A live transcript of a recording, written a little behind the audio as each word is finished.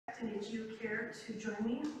and if you care to join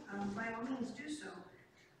me, by all means do so.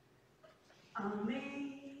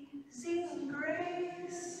 Amazing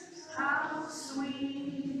grace, how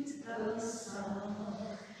sweet the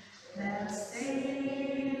sound that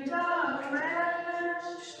saved a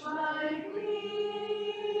wretch like me.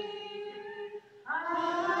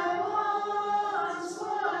 I once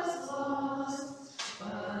was lost,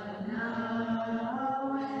 but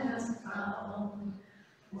now am found.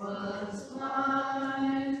 Was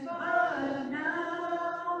blind, but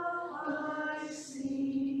now I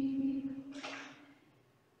see.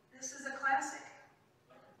 This is a classic.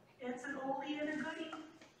 It's an oldie and a goodie.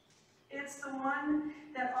 It's the one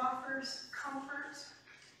that offers comfort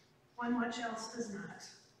when much else does not.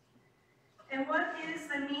 And what is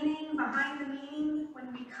the meaning behind the meaning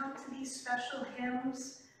when we come to these special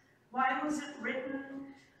hymns? Why was it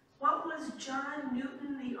written? What was John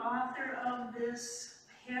Newton, the author of this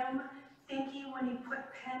hymn, thinking when he put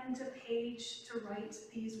pen to page to write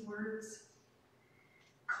these words?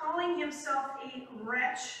 Calling himself a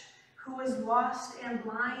wretch who was lost and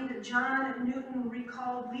blind, John Newton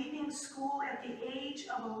recalled leaving school at the age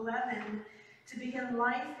of 11 to begin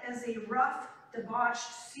life as a rough,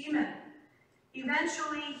 debauched seaman.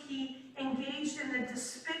 Eventually, he engaged in the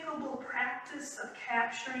despicable practice of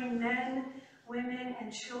capturing men, women,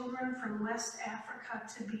 and children from West Africa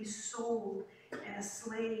to be sold as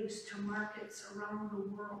slaves to markets around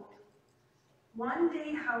the world. One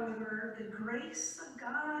day, however, the grace of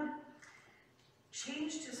God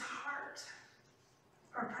changed his heart,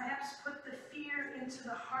 or perhaps put the fear into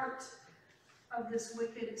the heart of this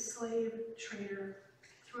wicked slave trader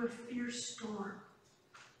through a fierce storm.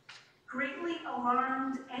 Greatly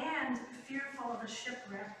alarmed and fearful of a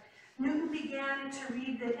shipwreck, Newton began to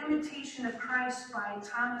read The Imitation of Christ by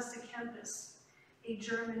Thomas à Kempis, a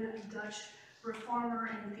German-Dutch reformer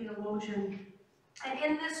and theologian. And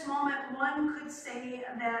in this moment, one could say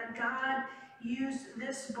that God used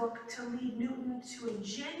this book to lead Newton to a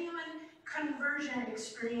genuine conversion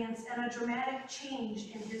experience and a dramatic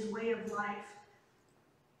change in his way of life.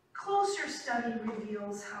 Closer study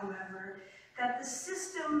reveals, however, that the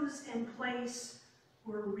systems in place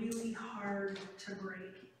were really hard to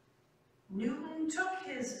break. Newton took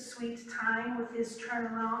his sweet time with his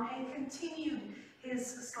turnaround and continued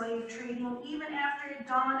his slave trading even after it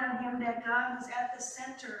dawned on him that God was at the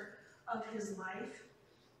center of his life.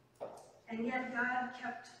 And yet God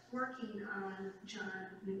kept working on John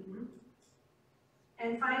Newton.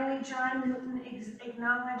 And finally, John Newton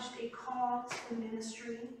acknowledged a call to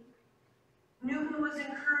ministry. Newton was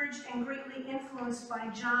encouraged and greatly influenced by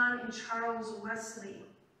John and Charles Wesley,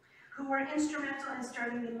 who were instrumental in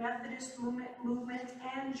starting the Methodist movement,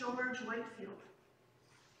 and George Whitefield.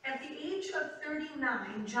 At the age of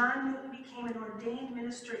 39, John Newton became an ordained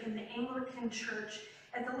minister in the Anglican Church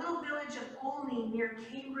at the little village of Olney near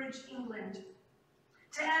Cambridge, England.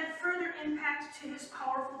 To add further impact to his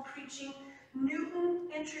powerful preaching, Newton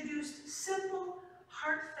introduced simple,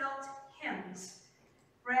 heartfelt hymns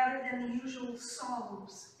rather than the usual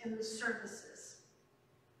psalms in the services.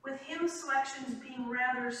 With hymn selections being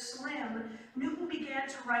rather slim, Newton began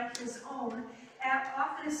to write his own,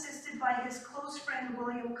 often assisted by his close friend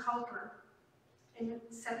William Cowper. In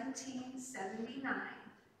 1779,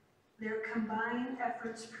 their combined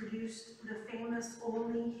efforts produced the famous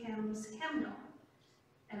Olney Hymns hymnal.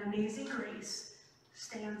 And Amazing Grace,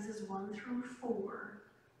 stanzas 1 through 4,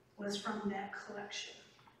 was from that collection.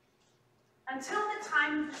 Until the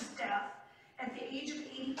time of his death, at the age of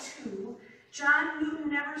 82, John Newton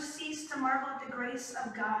never ceased to marvel at the grace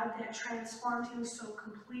of God that transformed him so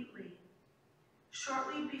completely.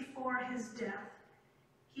 Shortly before his death,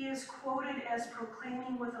 he is quoted as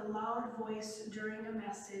proclaiming with a loud voice during a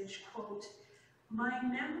message, quote, "My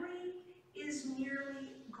memory is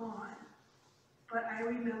nearly gone, but I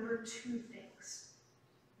remember two things,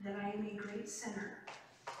 that I am a great sinner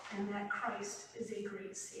and that Christ is a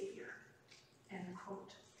great Savior," end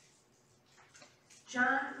quote.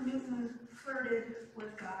 John Newton flirted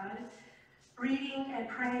with God, reading and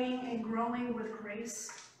praying and growing with grace.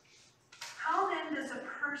 How then does a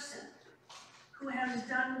person who has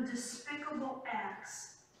done despicable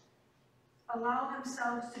acts allow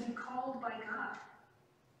themselves to be called by God?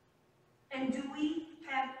 And do we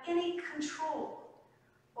have any control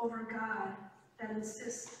over God that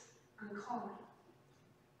insists on calling?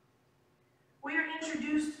 We are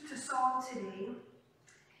introduced to Saul today,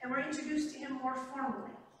 and we're introduced to him more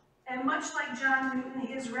formally. And much like John Newton,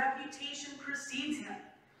 his reputation precedes him.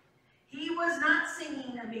 He was not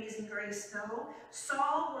singing Amazing Grace, though.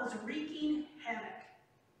 Saul was wreaking havoc.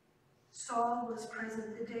 Saul was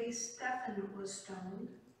present the day Stephen was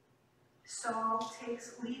stoned. Saul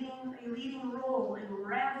takes a leading role in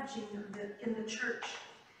ravaging in the church.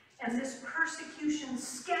 And this persecution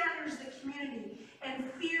scatters the community, and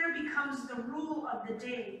fear becomes the rule of the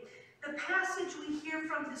day. The passage we hear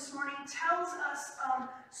from this morning tells us of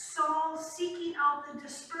Saul seeking out the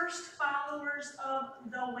dispersed followers of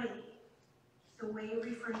the way. The way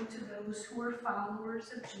referring to those who are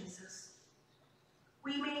followers of Jesus.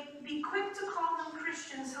 We may be quick to call them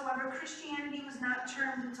Christians, however, Christianity was not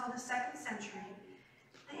termed until the 2nd century.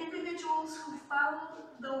 The individuals who followed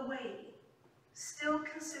the way still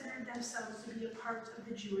considered themselves to be a part of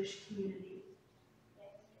the Jewish community.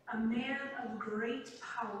 A man of great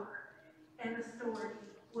power and authority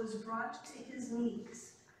was brought to his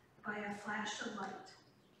knees by a flash of light,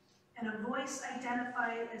 and a voice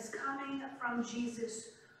identified as coming from Jesus,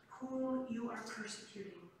 whom you are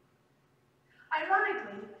persecuting.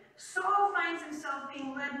 Ironically, Saul finds himself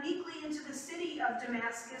being led meekly into the city of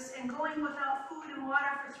Damascus, and going without food and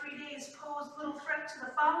water for 3 days posed little threat to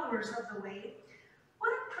the followers of the way.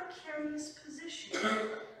 What a precarious position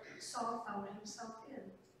Saul found himself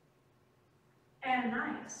in.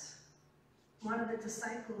 Ananias, one of the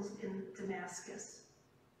disciples in Damascus,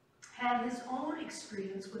 had his own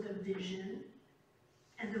experience with a vision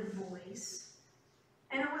and a voice.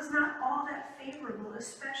 And it was not all that favorable,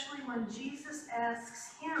 especially when Jesus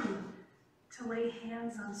asks him to lay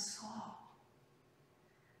hands on Saul.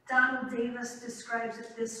 Donald Davis describes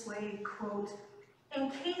it this way, quote,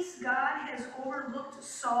 "In case God has overlooked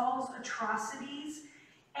Saul's atrocities,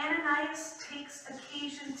 Ananias takes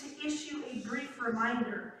occasion to issue a brief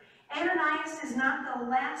reminder. Ananias is not the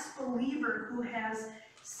last believer who has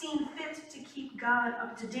seen fit to keep God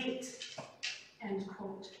up to date," end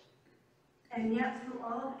quote. And yet, through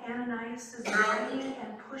all of Ananias' lying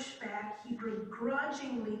and pushback, he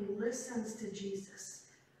begrudgingly listens to Jesus.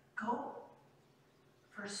 "Go,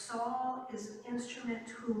 for Saul is an instrument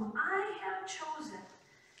whom I have chosen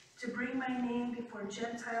to bring my name before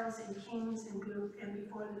Gentiles and kings and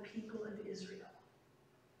before the people of Israel."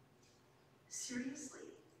 Seriously?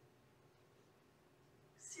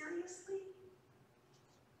 Seriously?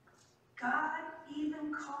 God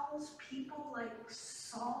even calls people like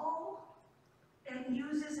Saul and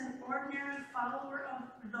uses an ordinary follower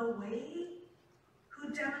of the way who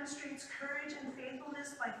demonstrates courage and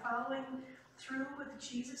faithfulness by following through with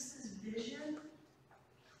Jesus' vision?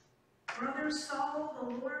 "Brother Saul, the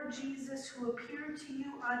Lord Jesus, who appeared to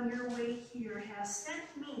you on your way here, has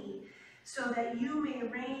sent me so that you may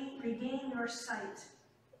regain your sight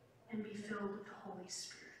and be filled with the Holy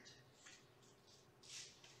Spirit."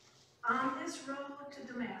 On this road to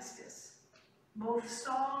Damascus, both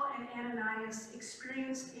Saul and Ananias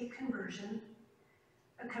experienced a conversion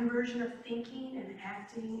of thinking and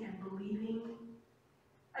acting and believing.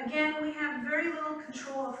 Again, we have very little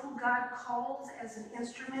control of who God calls as an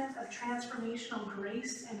instrument of transformational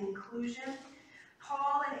grace and inclusion.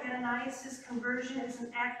 Paul and Ananias' conversion is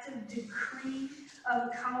an active decree of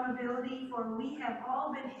accountability, for we have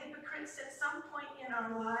all been hypocrites at some point in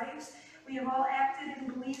our lives. We have all acted and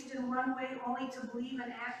believed in one way only to believe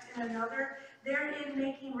and act in another, therein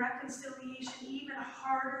making reconciliation even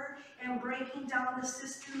harder and breaking down the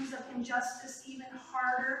systems of injustice even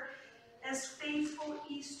harder. As faithful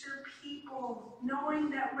Easter people,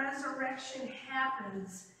 knowing that resurrection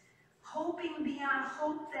happens, hoping beyond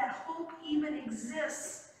hope that hope even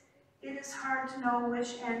exists, it is hard to know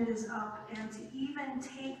which end is up, and to even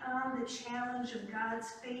take on the challenge of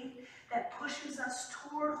God's faith that pushes us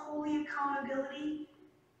toward holy accountability,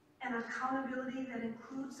 an accountability that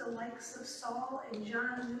includes the likes of Saul and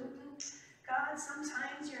John Newton. God,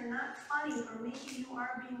 sometimes you're not funny, or maybe you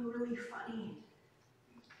are being really funny.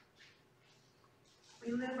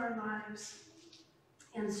 We live our lives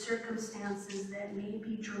in circumstances that may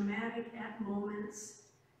be dramatic at moments,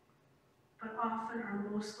 but often are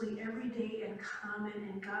mostly everyday and common,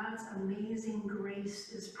 and God's amazing grace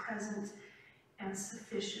is present and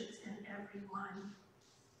sufficient in everyone.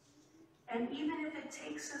 And even if it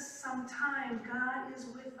takes us some time, God is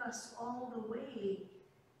with us all the way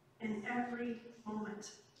in every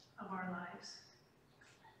moment of our lives.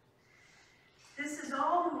 This is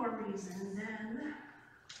all the more reason, then,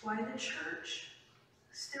 why the church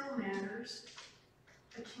still matters.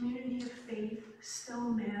 The community of faith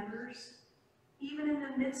still matters, even in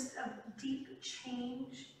the midst of deep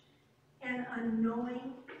change and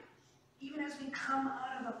unknowing. Even as we come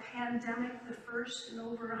out of a pandemic, the first in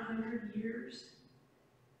over 100 years,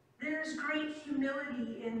 there's great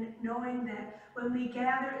humility in knowing that when we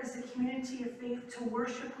gather as a community of faith to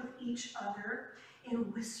worship with each other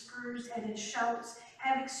in whispers and in shouts,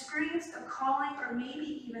 have experienced a calling or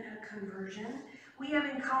maybe even a conversion, We have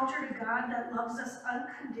encountered a God that loves us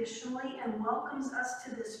unconditionally and welcomes us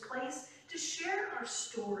to this place to share our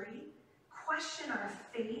story, question our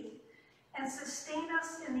faith, and sustain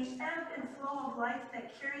us in the ebb and flow of life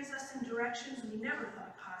that carries us in directions we never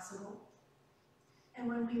thought possible. And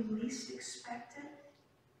when we least expect it,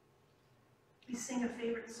 we sing a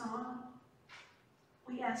favorite song.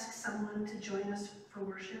 We ask someone to join us for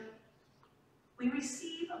worship. We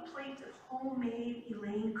receive a plate of homemade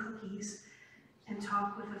Elaine cookies and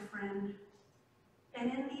talk with a friend.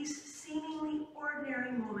 And in these seemingly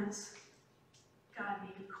ordinary moments, God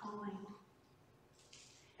may be calling.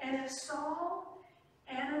 And if Saul,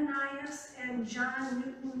 Ananias, and John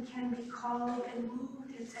Newton can be called and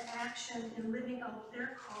moved into action in living out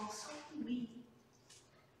their call, so can we.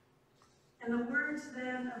 And the words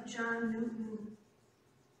then of John Newton,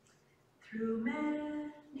 through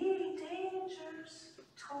many dangers,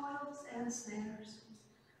 toils, and snares,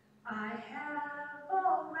 I have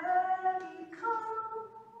already come.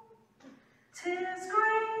 'Tis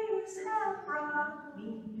grace hath brought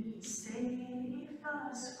me safe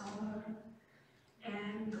thus far,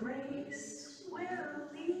 and grace will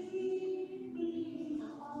lead me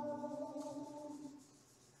home.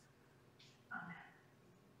 Amen.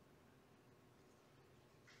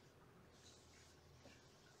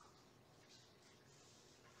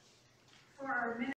 For our